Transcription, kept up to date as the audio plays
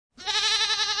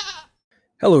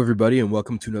Hello, everybody, and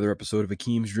welcome to another episode of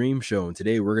Akeem's Dream Show. And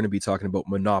today we're going to be talking about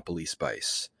Monopoly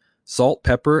Spice, salt,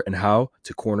 pepper, and how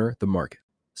to corner the market.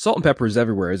 Salt and pepper is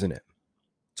everywhere, isn't it?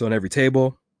 It's on every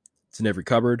table, it's in every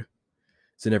cupboard,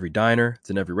 it's in every diner,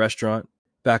 it's in every restaurant.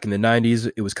 Back in the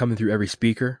 90s, it was coming through every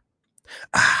speaker.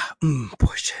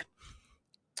 Push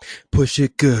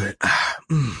it good.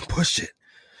 Push it.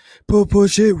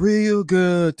 Push it real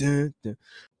good. Dun, dun.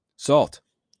 Salt.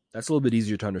 That's a little bit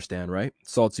easier to understand, right?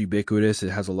 Salt's ubiquitous.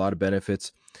 It has a lot of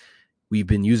benefits. We've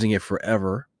been using it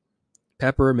forever.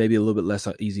 Pepper, maybe a little bit less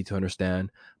easy to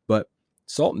understand, but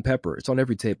salt and pepper, it's on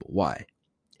every table. Why?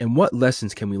 And what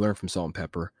lessons can we learn from salt and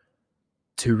pepper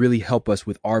to really help us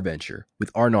with our venture,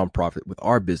 with our nonprofit, with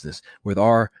our business, with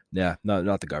our, not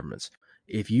the governments.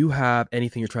 If you have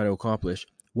anything you're trying to accomplish,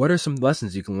 what are some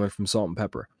lessons you can learn from salt and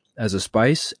pepper as a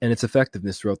spice and its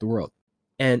effectiveness throughout the world?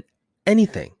 And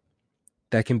anything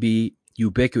that can be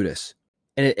ubiquitous.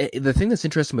 And the thing that's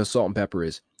interesting about salt and pepper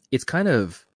is it's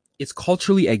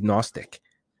culturally agnostic.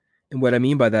 And what I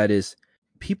mean by that is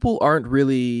people aren't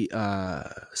really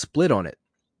split on it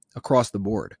across the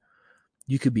board.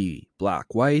 You could be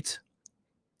black, white,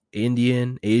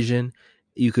 Indian, Asian.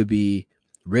 You could be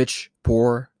rich,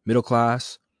 poor, middle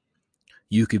class.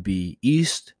 You could be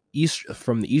east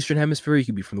from the Eastern Hemisphere. You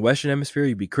could be from the Western Hemisphere.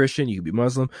 You could be Christian. You could be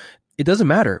Muslim. It doesn't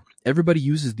matter. Everybody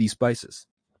uses these spices,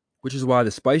 which is why the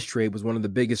spice trade was one of the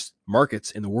biggest markets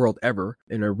in the world ever.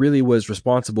 And it really was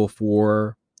responsible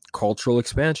for cultural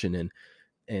expansion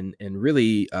and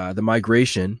really the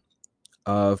migration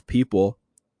of people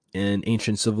in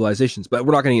ancient civilizations. But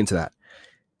we're not going to get into that.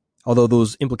 Although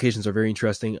those implications are very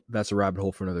interesting, that's a rabbit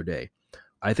hole for another day.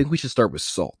 I think we should start with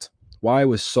salt. Why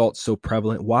was salt so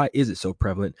prevalent? Why is it so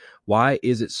prevalent? Why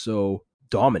is it so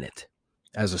dominant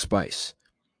as a spice?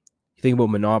 You think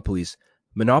about monopolies.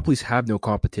 Monopolies have no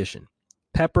competition.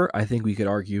 Pepper, I think we could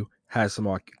argue, has some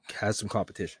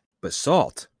competition. But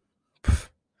salt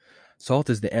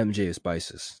is the MJ of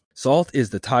spices. Salt is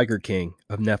the Tiger King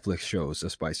of Netflix shows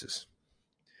of spices.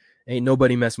 Ain't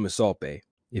nobody messing with Salt Bae.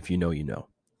 If you know, you know.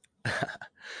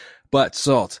 But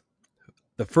salt.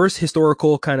 The first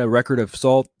historical kind of record of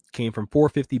salt came from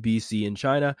 450 BC in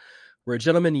China, where a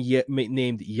gentleman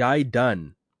named Yai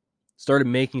Dun started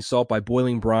making salt by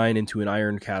boiling brine into an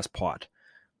iron cast pot.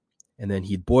 And then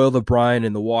he'd boil the brine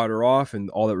and the water off, and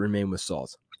all that remained was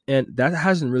salt. And that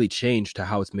hasn't really changed to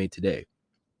how it's made today.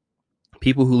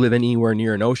 People who live anywhere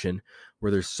near an ocean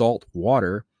where there's salt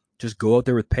water, just go out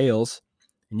there with pails,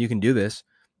 and you can do this.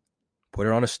 Put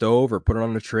it on a stove or put it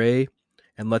on a tray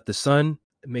and let the sun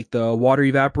make the water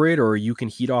evaporate, or you can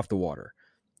heat off the water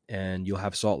and you'll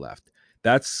have salt left.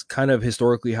 That's kind of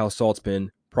historically how salt's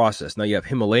been processed. Now you have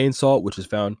Himalayan salt, which is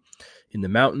found in the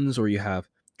mountains, or you have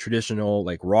traditional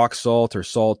like rock salt or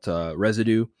salt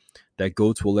residue that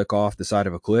goats will lick off the side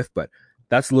of a cliff, but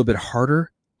that's a little bit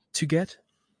harder to get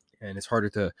and it's harder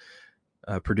to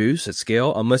produce at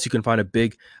scale unless you can find a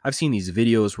big. I've seen these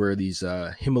videos where these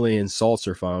Himalayan salts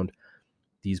are found,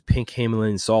 these pink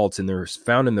Himalayan salts, and they're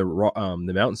found in the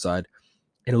mountainside,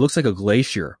 and it looks like a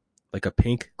glacier, like a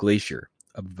pink glacier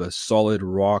of a solid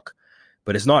rock,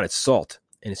 but it's not. It's salt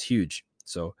and it's huge.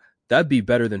 So that'd be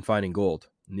better than finding gold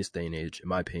in this day and age, in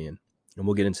my opinion. And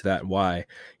we'll get into that and why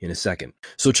in a second.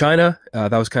 So China,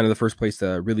 that was kind of the first place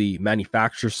to really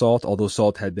manufacture salt, although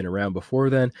salt had been around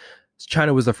before then.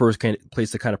 China was the first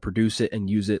place to kind of produce it and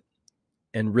use it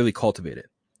and really cultivate it.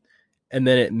 And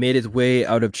then it made its way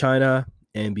out of China,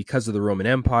 and because of the Roman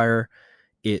Empire,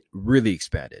 it really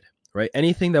expanded, right?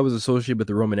 Anything that was associated with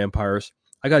the Roman empires,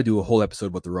 I got to do a whole episode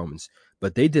about the Romans,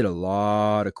 but they did a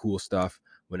lot of cool stuff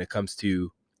when it comes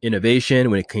to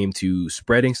innovation, when it came to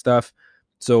spreading stuff.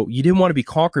 So you didn't want to be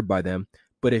conquered by them,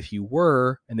 but if you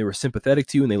were, and they were sympathetic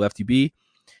to you and they left you be,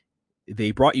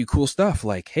 they brought you cool stuff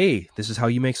like, hey, this is how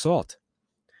you make salt.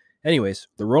 Anyways,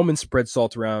 the Romans spread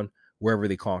salt around wherever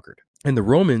they conquered. And the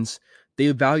Romans,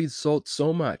 they valued salt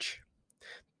so much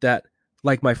that,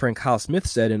 like my friend Kyle Smith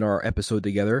said in our episode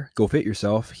together, Go Fit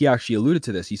Yourself, he actually alluded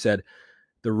to this. He said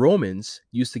the Romans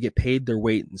used to get paid their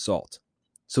weight in salt.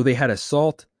 So they had a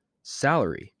salt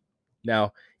salary.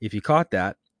 Now, if you caught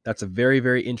that, that's a very,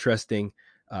 very interesting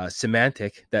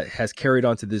semantic that has carried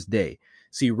on to this day.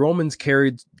 See, Romans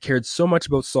cared so much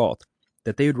about salt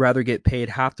that they would rather get paid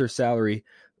half their salary.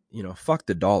 Fuck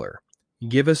the dollar.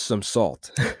 Give us some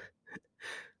salt.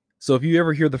 So if you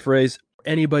ever hear the phrase,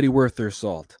 anybody worth their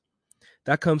salt,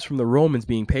 that comes from the Romans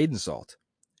being paid in salt.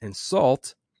 And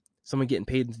salt, someone getting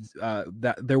paid,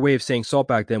 that their way of saying salt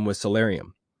back then was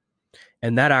salarium.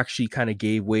 And that actually kind of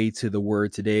gave way to the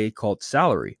word today called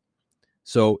salary.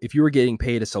 So if you were getting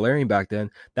paid a salarium back then,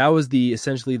 that was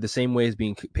essentially the same way as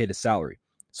being paid a salary.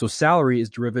 So salary is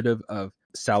derivative of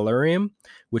salarium,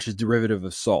 which is derivative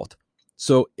of salt.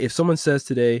 So if someone says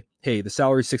today, hey, the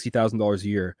salary is $60,000 a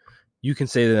year, you can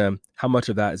say to them, how much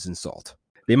of that is in salt?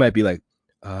 They might be like,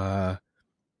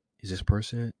 is this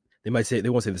person? They won't say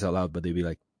this out loud, but they'd be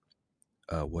like,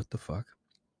 what the fuck?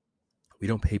 We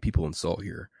don't pay people in salt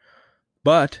here.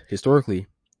 But historically,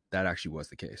 that actually was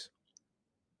the case.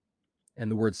 And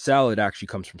the word salad actually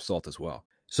comes from salt as well.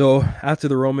 So after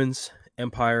the Romans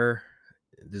Empire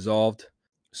dissolved,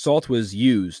 salt was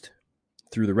used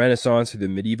through the Renaissance, through the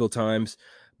medieval times,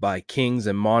 by kings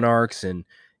and monarchs and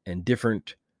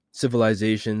different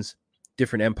civilizations,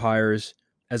 different empires,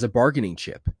 as a bargaining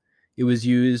chip. It was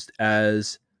used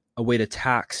as a way to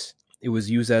tax. It was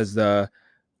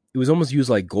almost used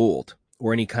like gold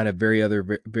or any kind of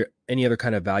any other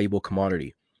kind of valuable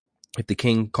commodity. If the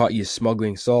king caught you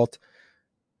smuggling salt,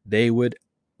 they would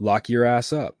lock your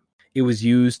ass up. It was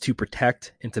used to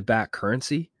protect and to back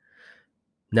currency.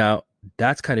 Now,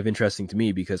 that's kind of interesting to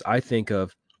me because I think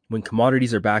of when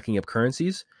commodities are backing up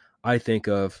currencies, I think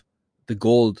of the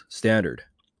gold standard,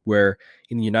 where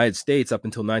in the United States up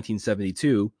until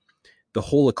 1972, the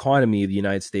whole economy of the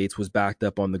United States was backed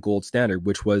up on the gold standard,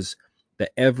 which was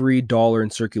that every dollar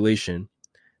in circulation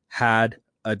had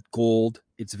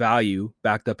its value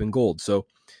backed up in gold. So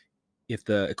if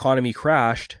the economy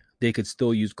crashed, they could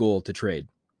still use gold to trade.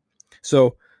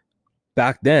 So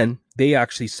back then, they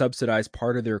actually subsidized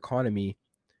part of their economy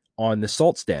on the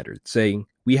salt standard, saying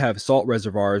we have salt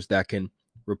reservoirs that can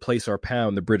replace our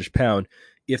pound, the British pound,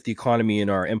 if the economy in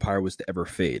our empire was to ever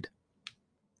fade.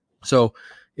 So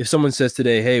if someone says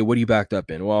today, hey, what are you backed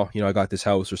up in? Well, I got this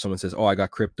house. Or someone says, oh, I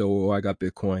got crypto. Oh, I got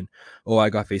Bitcoin. Oh, I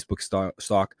got Facebook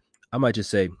stock. I might just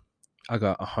say, I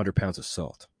got 100 pounds of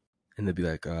salt. And they'd be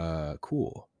like,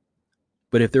 cool.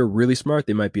 But if they're really smart,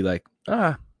 they might be like,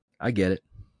 I get it.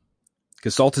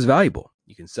 Because salt is valuable.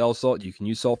 You can sell salt. You can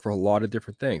use salt for a lot of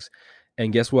different things.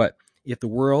 And guess what? If the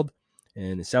world,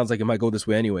 and it sounds like it might go this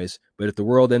way anyways, but if the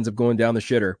world ends up going down the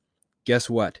shitter, guess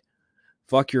what?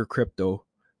 Fuck your crypto.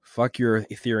 Fuck your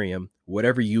Ethereum.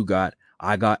 Whatever you got,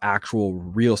 I got actual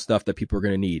real stuff that people are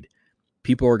going to need.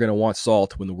 People are going to want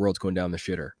salt when the world's going down the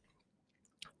shitter.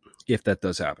 If that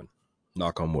does happen.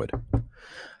 Knock on wood.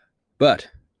 But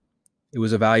it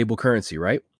was a valuable currency,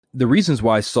 right? The reasons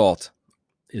why salt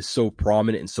is so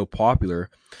prominent and so popular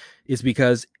is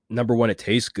because, number one, it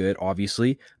tastes good,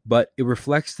 obviously, but it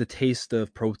reflects the taste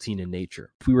of protein in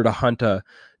nature. If we were to hunt a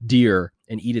deer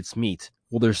and eat its meat,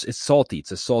 well, it's salty.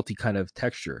 It's a salty kind of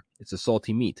texture. It's a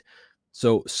salty meat.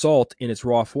 So salt in its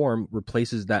raw form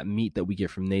replaces that meat that we get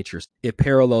from nature. It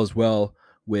parallels well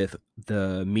with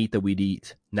the meat that we'd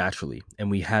eat naturally,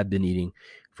 and we had been eating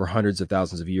for hundreds of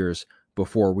thousands of years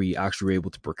before we actually were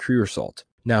able to procure salt.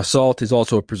 Now, salt is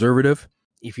also a preservative.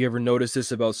 If you ever notice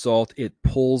this about salt, it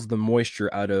pulls the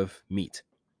moisture out of meat.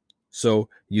 So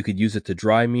you could use it to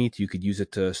dry meat. You could use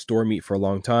it to store meat for a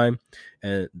long time.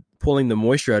 And pulling the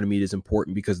moisture out of meat is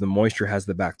important because the moisture has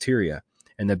the bacteria.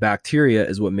 And the bacteria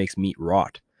is what makes meat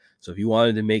rot. So if you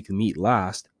wanted to make the meat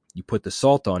last, you put the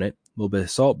salt on it, a little bit of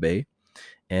Salt Bae,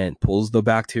 and pulls the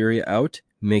bacteria out,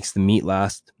 makes the meat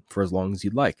last for as long as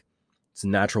you'd like. It's a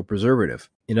natural preservative.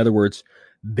 In other words,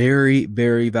 very,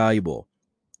 very valuable.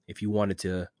 If you wanted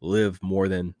to live more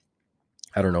than,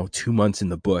 2 months in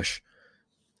the bush,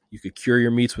 you could cure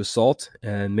your meats with salt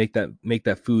and make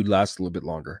that food last a little bit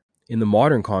longer. In the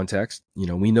modern context,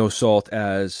 we know salt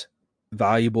as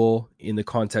valuable in the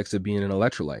context of being an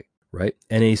electrolyte, right?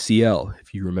 NaCl,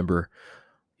 if you remember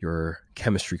your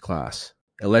chemistry class.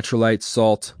 Electrolyte,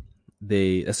 salt,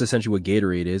 that's essentially what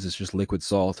Gatorade is. It's just liquid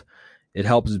salt. It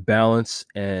helps balance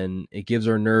and it gives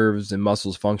our nerves and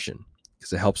muscles function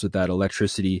because it helps with that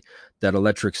electricity, that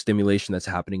electric stimulation that's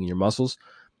happening in your muscles.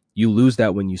 You lose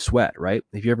that when you sweat, right?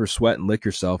 If you ever sweat and lick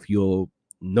yourself, you'll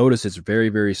notice it's very,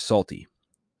 very salty.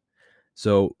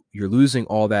 So you're losing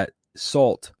all that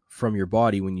salt from your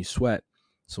body when you sweat.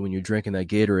 So when you're drinking that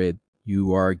Gatorade,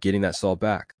 you are getting that salt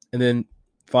back. And then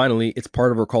finally, it's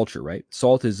part of our culture, right?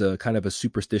 Salt is a kind of a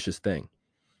superstitious thing.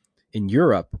 In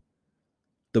Europe,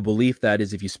 the belief that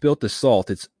is if you spilt the salt,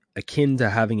 it's akin to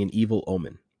having an evil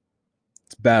omen.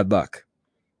 It's bad luck.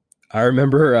 I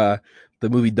remember the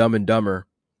movie Dumb and Dumber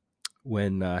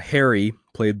when Harry,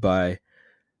 played by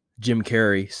Jim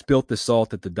Carrey, spilt the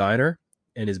salt at the diner,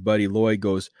 and his buddy Lloyd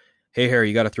goes, "Hey Harry,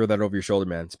 you got to throw that over your shoulder,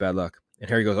 man. It's bad luck." And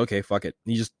Harry goes, "Okay, fuck it."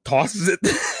 And he just tosses it.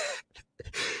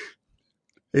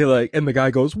 And the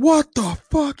guy goes, "What the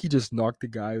fuck?" He just knocked the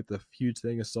guy with a huge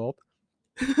thing of salt.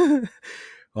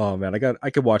 Oh man, I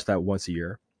could watch that once a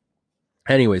year.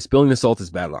 Anyway, spilling the salt is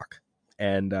bad luck,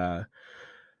 and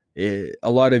A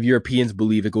lot of Europeans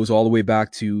believe it goes all the way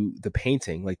back to the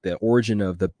painting, like the origin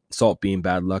of the salt being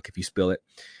bad luck if you spill it.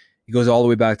 It goes all the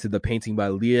way back to the painting by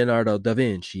Leonardo da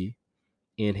Vinci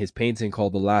in his painting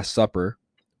called The Last Supper,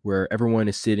 where everyone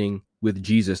is sitting with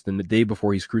Jesus the day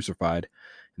before he's crucified.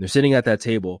 And they're sitting at that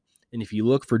table. And if you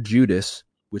look for Judas,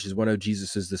 which is one of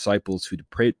Jesus's disciples who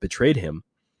betrayed him,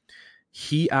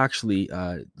 he actually,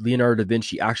 Leonardo da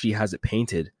Vinci actually has it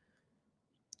painted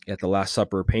at the Last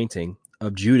Supper painting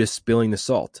of Judas spilling the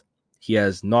salt. He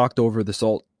has knocked over the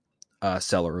salt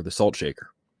cellar or the salt shaker.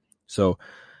 So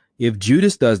if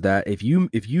Judas does that, if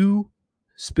you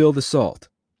spill the salt,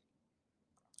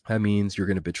 that means you're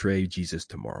going to betray Jesus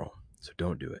tomorrow. So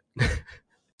don't do it.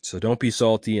 So don't be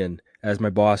salty. And as my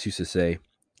boss used to say,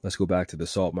 let's go back to the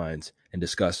salt mines and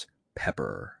discuss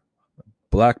pepper,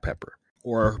 black pepper,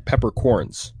 or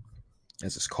peppercorns,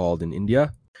 as it's called in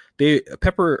India.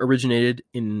 Pepper originated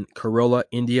in Kerala,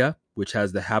 India, which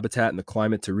has the habitat and the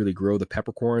climate to really grow the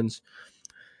peppercorns.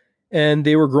 And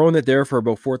they were growing it there for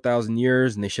about 4,000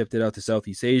 years, and they shipped it out to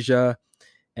Southeast Asia.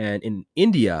 And in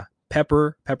India,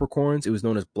 peppercorns, it was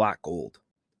known as black gold.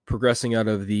 Progressing out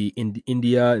of the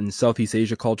India and Southeast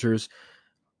Asia cultures,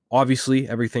 obviously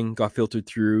everything got filtered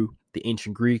through the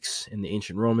ancient Greeks and the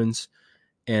ancient Romans.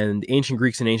 And the ancient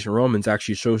Greeks and ancient Romans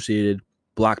actually associated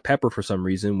black pepper for some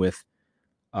reason with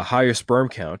a higher sperm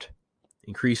count,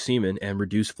 increased semen, and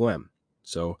reduced phlegm.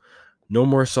 So no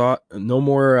more snot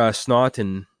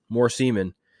and more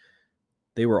semen.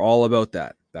 They were all about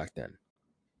that back then.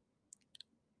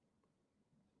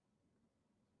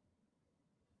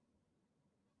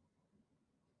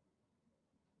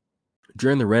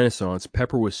 During the Renaissance,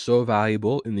 pepper was so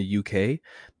valuable in the UK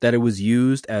that it was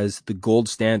used as the gold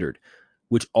standard,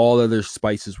 which all other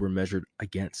spices were measured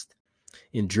against.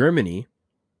 In Germany,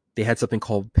 they had something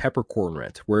called peppercorn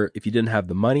rent, where if you didn't have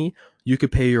the money, you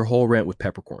could pay your whole rent with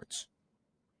peppercorns.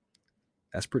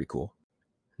 That's pretty cool.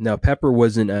 Now, pepper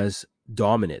wasn't as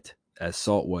dominant as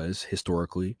salt was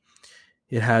historically.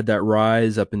 It had that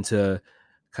rise up into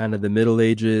kind of the Middle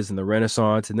Ages and the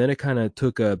Renaissance, and then it kind of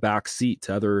took a back seat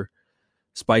to other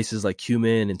spices like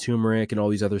cumin and turmeric and all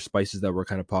these other spices that were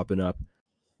kind of popping up.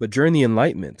 But during the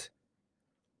Enlightenment,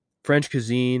 French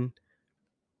cuisine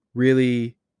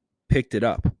really picked it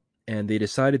up, and they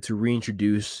decided to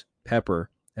reintroduce pepper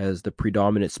as the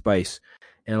predominant spice.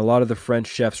 And a lot of the French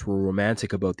chefs were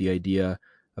romantic about the idea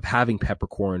of having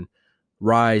peppercorn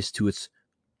rise to its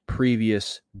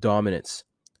previous dominance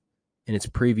and its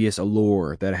previous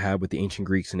allure that it had with the ancient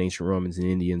Greeks and ancient Romans and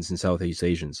Indians and Southeast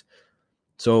Asians.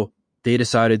 So they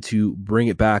decided to bring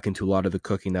it back into a lot of the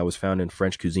cooking that was found in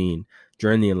French cuisine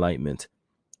during the Enlightenment,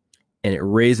 and it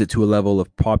raised it to a level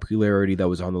of popularity that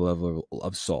was on the level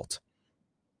of salt.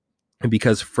 And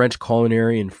because French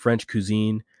culinary and French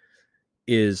cuisine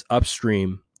is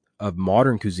upstream of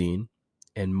modern cuisine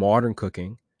and modern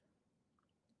cooking,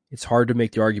 it's hard to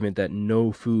make the argument that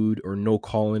no food or no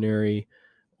culinary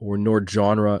or no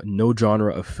genre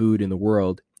of food in the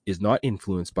world is not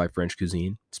influenced by French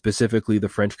cuisine, specifically the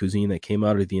French cuisine that came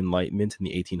out of the Enlightenment in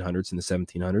the 1800s and the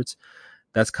 1700s.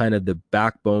 That's kind of the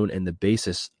backbone and the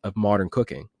basis of modern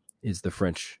cooking is the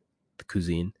French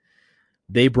cuisine.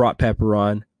 They brought pepper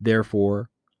on, therefore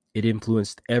it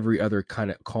influenced every other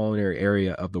kind of culinary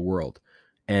area of the world.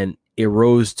 And it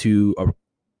rose to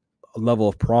a level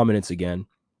of prominence again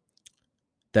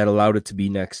that allowed it to be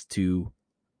next to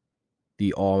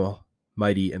the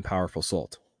almighty and powerful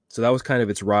salt. So that was kind of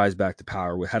its rise back to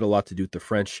power. It had a lot to do with the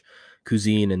French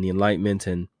cuisine and the Enlightenment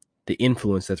and the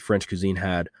influence that French cuisine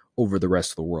had over the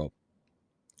rest of the world.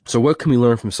 So what can we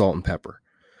learn from salt and pepper?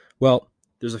 Well,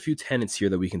 there's a few tenets here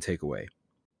that we can take away.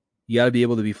 You got to be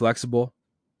able to be flexible,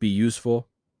 be useful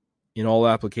in all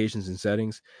applications and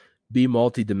settings, be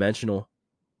multidimensional,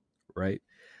 right?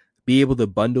 Be able to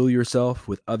bundle yourself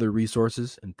with other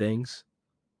resources and things,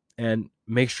 and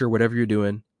make sure whatever you're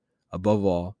doing, above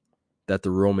all, that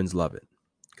the Romans love it.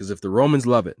 Because if the Romans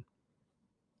love it,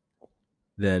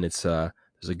 then there's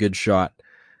a good shot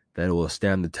that it will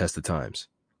stand the test of times.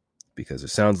 Because it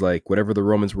sounds like whatever the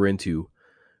Romans were into,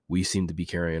 we seem to be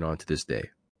carrying on to this day.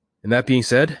 And that being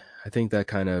said, I think that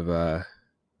kind of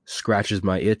scratches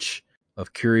my itch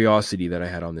of curiosity that I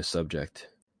had on this subject.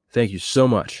 Thank you so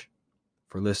much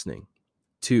for listening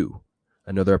to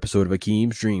another episode of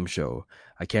Akeem's Dream Show.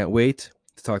 I can't wait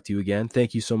to talk to you again.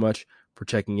 Thank you so much for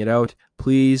checking it out.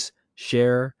 Please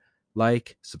share,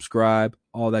 like, subscribe,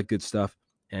 all that good stuff.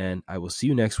 And I will see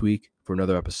you next week for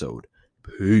another episode.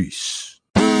 Peace.